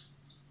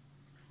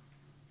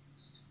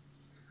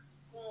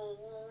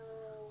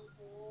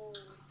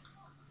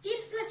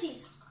 Tears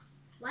flashes.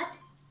 What?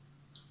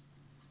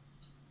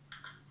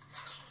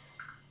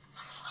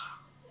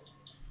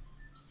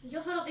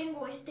 Yo solo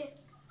tengo este.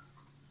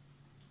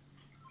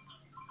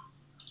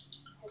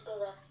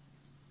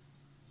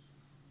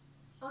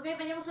 Ok,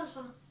 vayamos al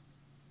zona.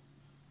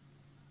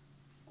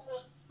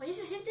 Oye,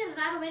 se siente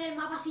raro ver el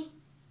mapa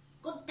así,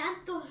 con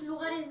tantos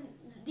lugares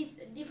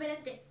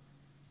diferentes.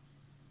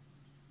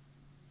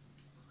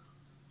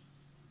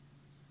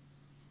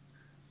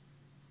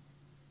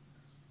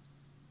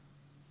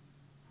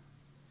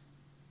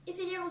 Y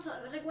si llegamos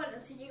a,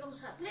 recuerden, si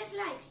llegamos a 3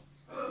 likes,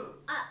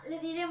 le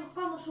diremos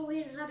cómo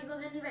subir rápido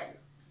de nivel.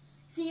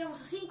 Si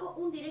llegamos a 5,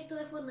 un directo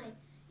de Fortnite.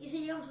 Y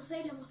si llegamos a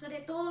 6, les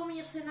mostraré todo mi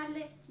arsenal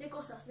de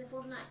cosas de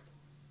Fortnite.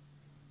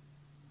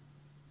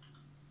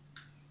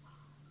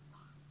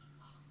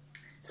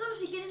 Solo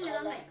si quieren le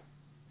dan like.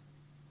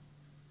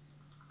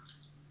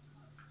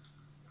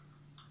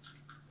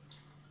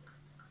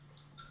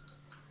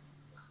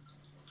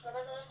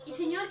 Y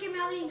señor que me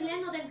hable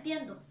inglés, no te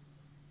entiendo.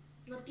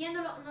 No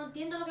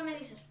entiendo lo que me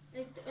dices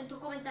en tus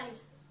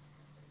comentarios.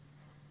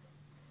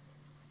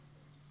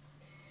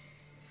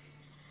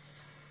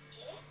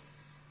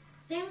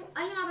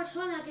 Hay una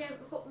persona que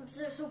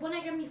se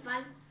supone que es mi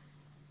fan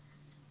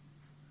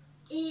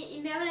y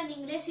me habla en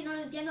inglés y no lo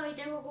entiendo y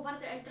tengo que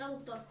ocupar el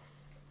traductor.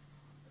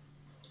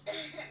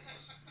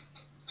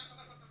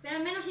 Pero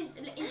al menos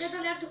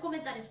intento leer tus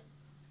comentarios.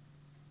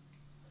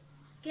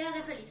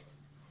 Quédate feliz.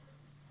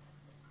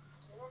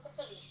 Quédate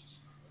feliz.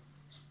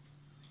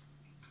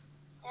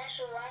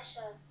 Eso.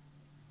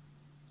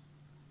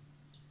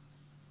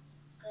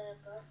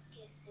 Capaz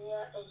que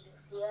sea el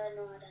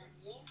océano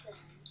Araneta.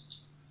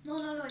 No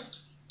lo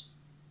es.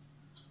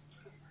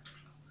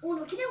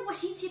 Uno, ¿quién es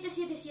Washin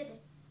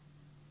 777?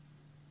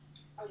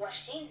 ¿A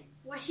Washin?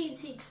 Washin,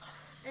 sí.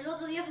 El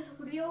otro día se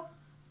suscribió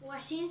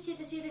Washin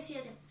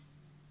 777.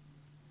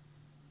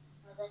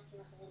 A ver si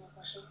no se viene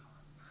Washin.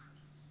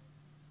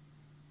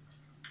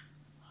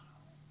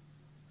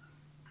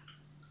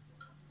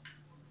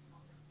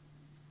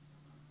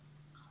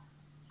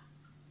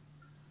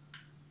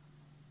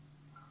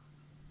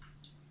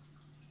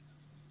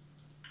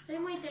 Soy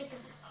muy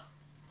inteligente.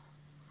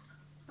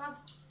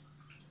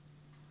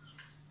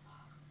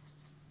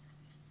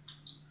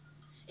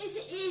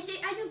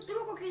 Hay un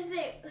truco que es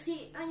de...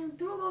 Sí, hay un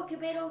truco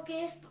pero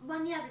que es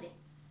baneable.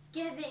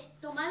 Que es de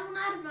tomar un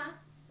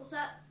arma, o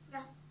sea,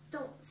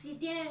 si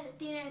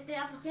te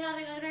da flojera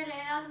recargar el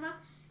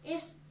arma,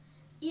 es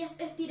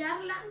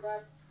estirarla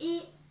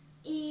y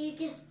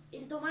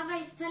tomarla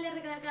y sale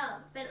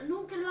recargada. Pero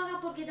nunca lo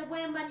haga porque te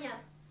pueden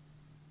banear.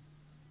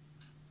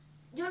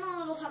 Yo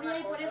no lo sabía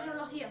y por eso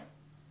lo hacía.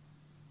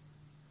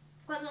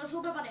 Cuando lo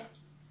supe paré.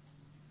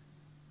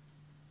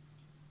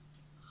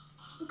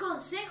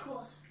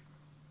 Consejos.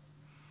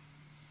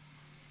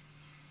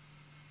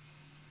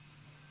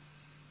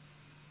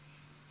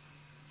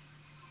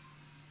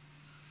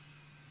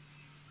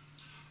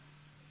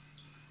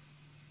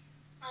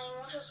 Hay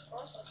muchas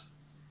cosas.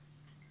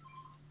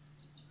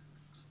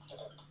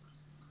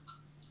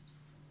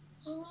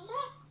 Y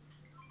mira,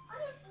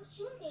 hay un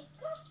fusil de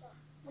casa.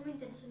 No me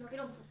interesa, no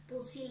quiero un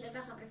fusil de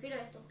casa, prefiero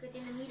esto, que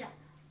tiene mira.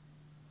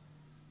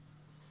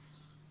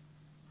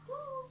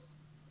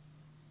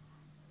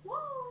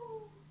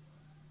 ¡Wow!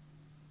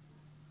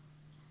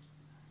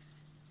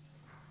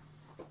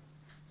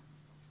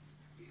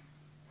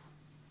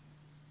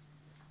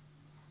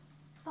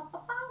 Pa,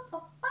 pa, pa, pa,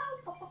 pa,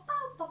 pa, pa, pa,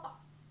 pa, pa.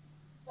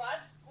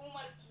 What's un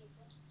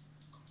marquiso?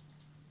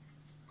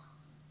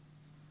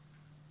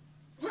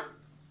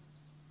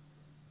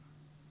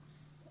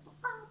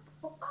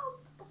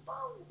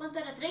 ¿Cuánto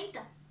era?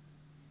 30.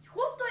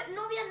 Justo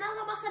no había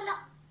nada más al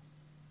lado.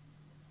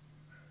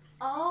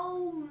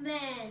 Oh,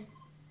 man.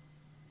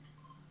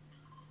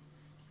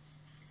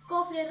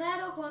 Cofre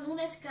raro con un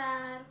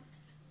Scar.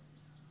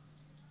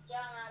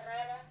 Llama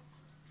rara.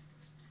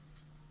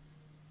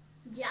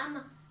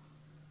 Llama.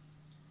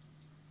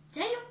 ¿En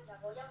serio? La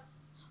voy a...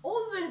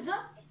 Oh,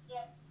 ¿verdad? Es que...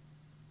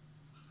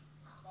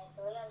 La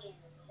estoy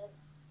abriendo. Mira.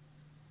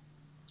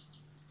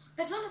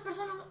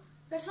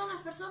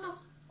 Personas.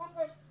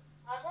 ¿Dónde?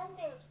 ¿A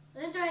dónde?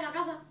 Dentro de la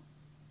casa.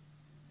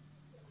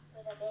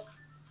 Espérate.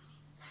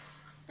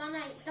 Están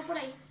ahí, está por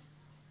ahí.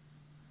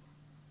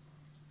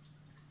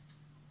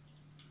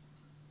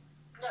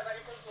 Ya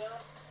parece ciego.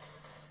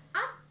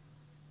 Ah,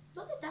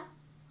 ¿dónde está?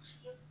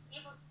 Yo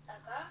vivo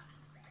acá.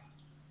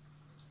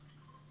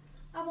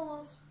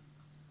 Vamos.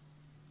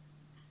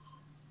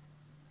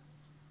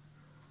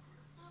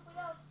 Ah,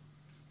 cuidado.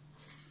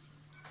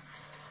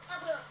 Ah,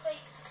 cuidado, estoy.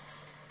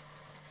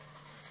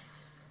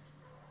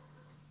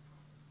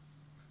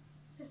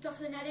 Esto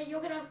cenaré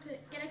yo creo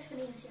que era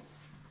experiencia.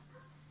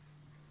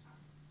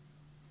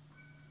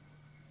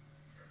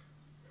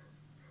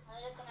 A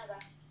ver, están acá.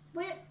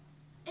 Voy a...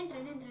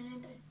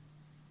 Entren.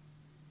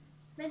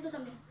 Ven tú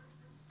también.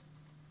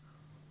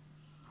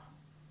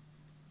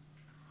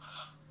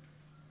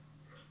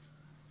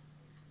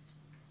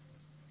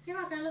 Qué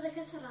bacán, los dejé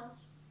encerrados.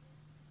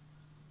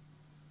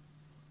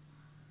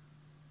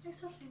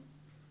 Extorsión.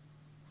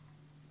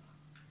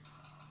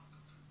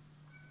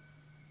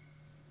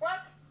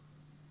 What?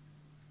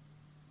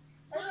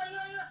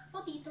 Ahí va.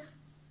 Fotito.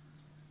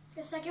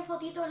 Le saqué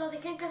fotito, los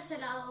dejé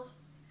encarcelados.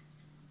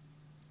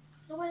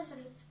 No pueden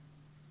salir.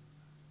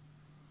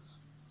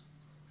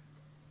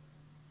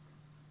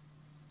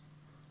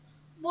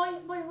 Voy.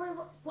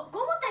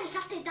 ¿Cómo te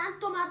alejaste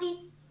tanto,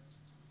 Mati?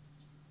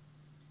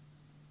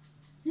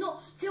 No,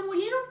 ¿se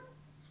murieron?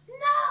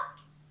 ¡No!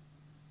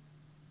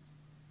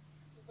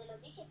 Te lo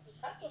dije, sí,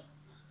 hacker.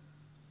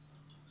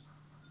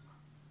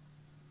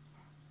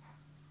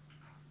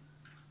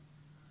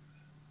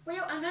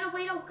 Al menos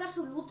voy a ir a buscar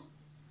su loot.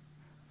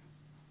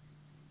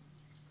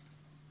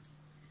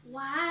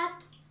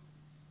 What?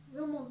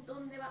 Veo un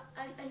montón de...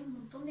 Hay un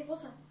montón de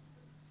cosas.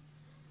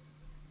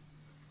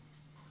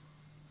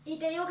 ¿Y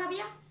te digo que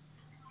había?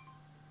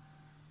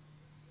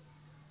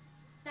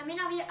 También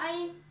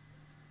hay...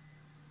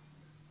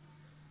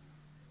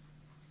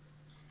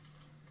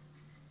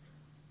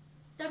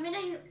 También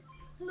hay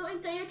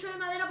 98 de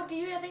madera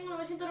porque yo ya tengo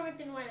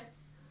 999.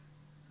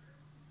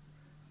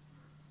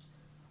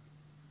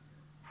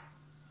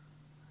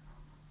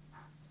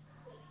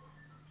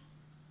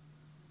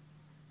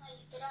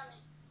 Ay,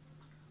 espérame.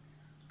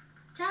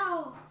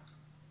 ¡Chao!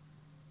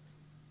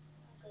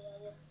 Ok,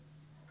 adiós.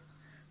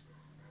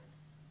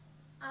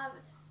 A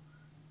ver.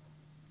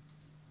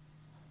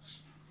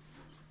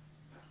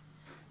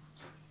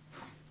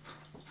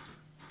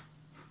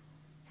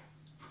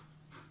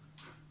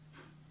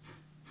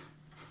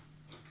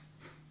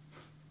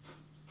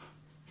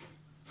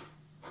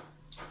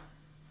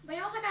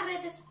 Vayamos a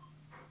carretes.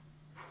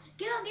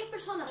 Quedan 10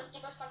 personas. Los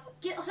tipos con...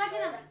 O sea,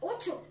 quedan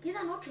 8.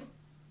 Quedan 8.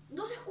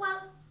 2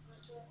 squads.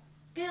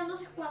 Quedan 2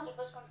 squads.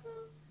 Tipos con...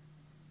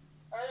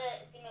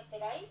 Oye, si me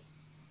esperáis...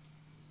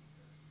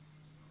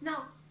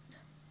 No.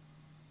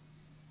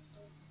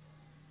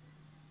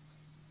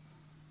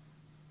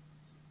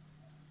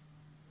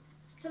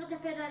 Solo te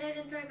esperaré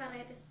dentro de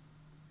carretes.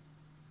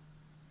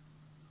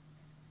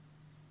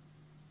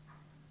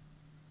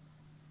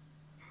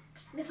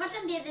 Me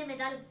faltan 10 de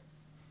metal.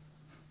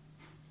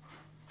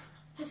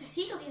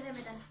 Necesito 10 de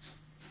metal.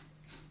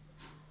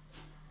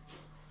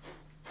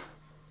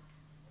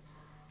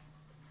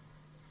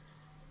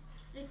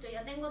 Listo,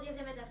 ya tengo 10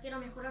 de metal. Quiero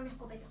mejorar mi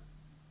escopeta.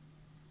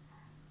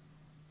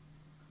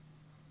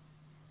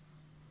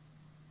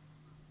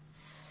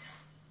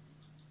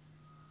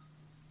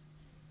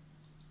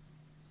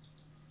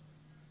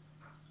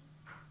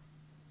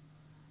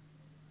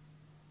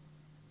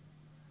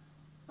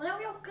 Ahora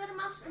voy a buscar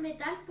más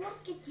metal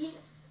porque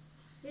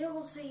quiero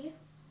conseguir.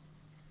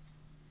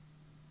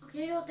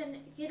 Quiero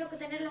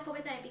tener la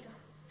escopeta épica.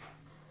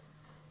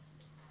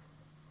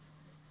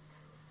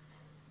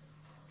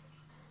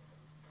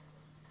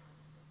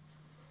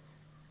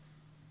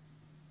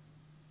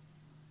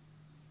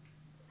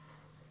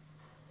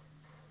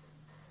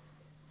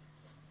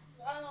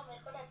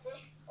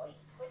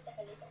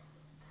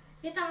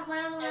 ¿Qué está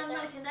mejorando un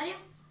arma legendaria?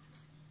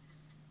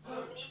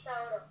 Gris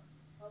a oro.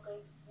 Ok.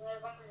 Me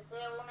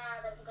completé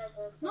una tarjeta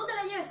de oro. No te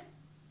la lleves.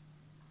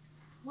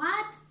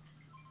 What?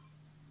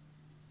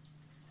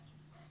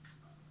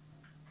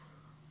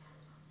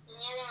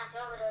 Tenía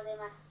demasiado, pero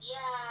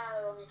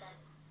demasiado metal.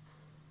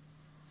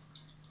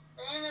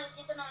 Tenía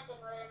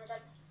 999 de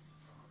metal.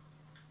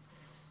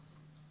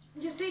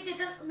 Yo estoy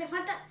intentando, me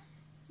falta,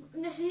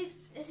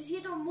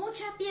 necesito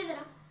mucha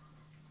piedra.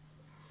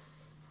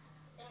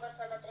 Tengo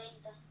solo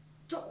 30.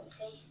 Yo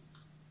 6.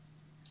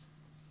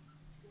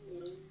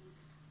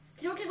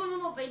 creo que con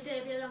unos 20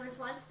 de piedra me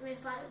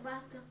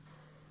basta.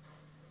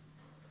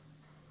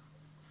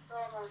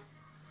 Toma.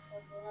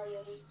 Una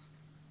violita.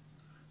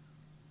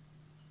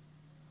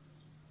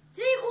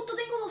 Sí, justo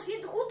tengo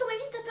 200, justo me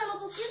diste hasta los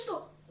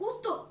 200,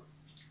 justo.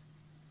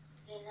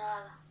 De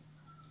nada.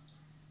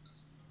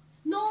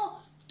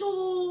 No,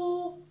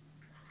 tú.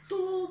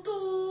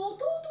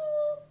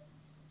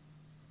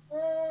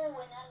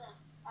 Buenarda.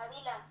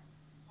 Abila.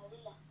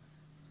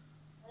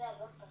 No la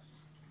rompas.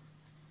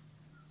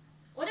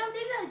 Ahora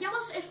abrir las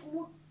llamas es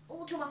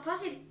mucho más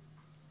fácil.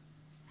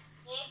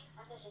 Sí,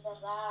 antes se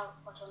tardaba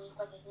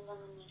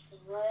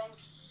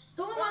 4.499.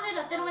 Toma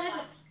madera, te lo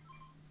mereces.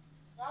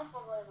 Da un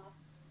poco de más.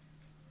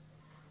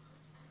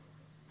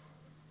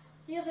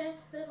 Sí, yo sé,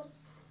 pero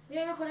voy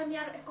a mejorar mi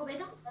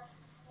escopeta.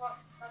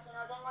 Casi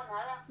no tengo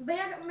nada. Voy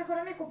a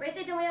mejorar mi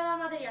escopeta y te voy a dar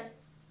material.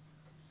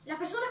 Las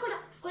personas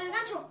con el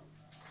gancho.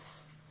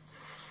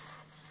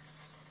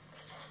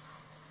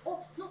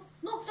 Oh,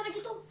 no, están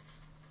aquí tú.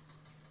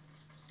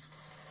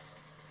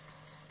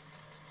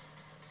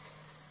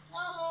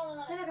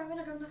 No. Ven acá.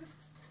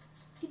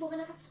 Tipo,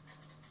 ven acá.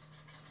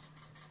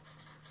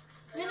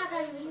 Ven acá,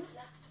 bienvenido.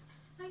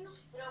 Ay, no.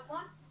 Pero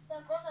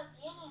 ¿cuántas cosas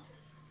tiene?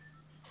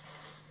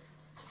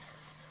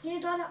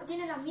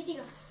 Tiene las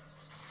míticas.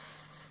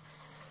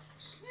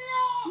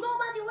 No,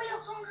 Mati, voy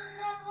a... Son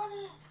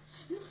ratones.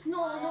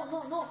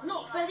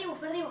 No,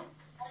 perdimos. El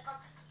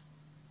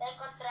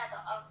contrato,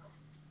 ok.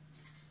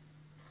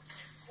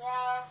 Ya.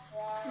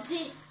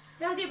 Sí,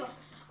 pero tipo,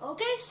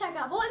 ok, se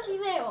acabó el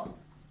video.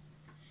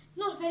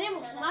 Nos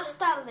veremos más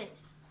tarde.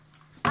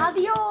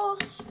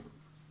 Adiós.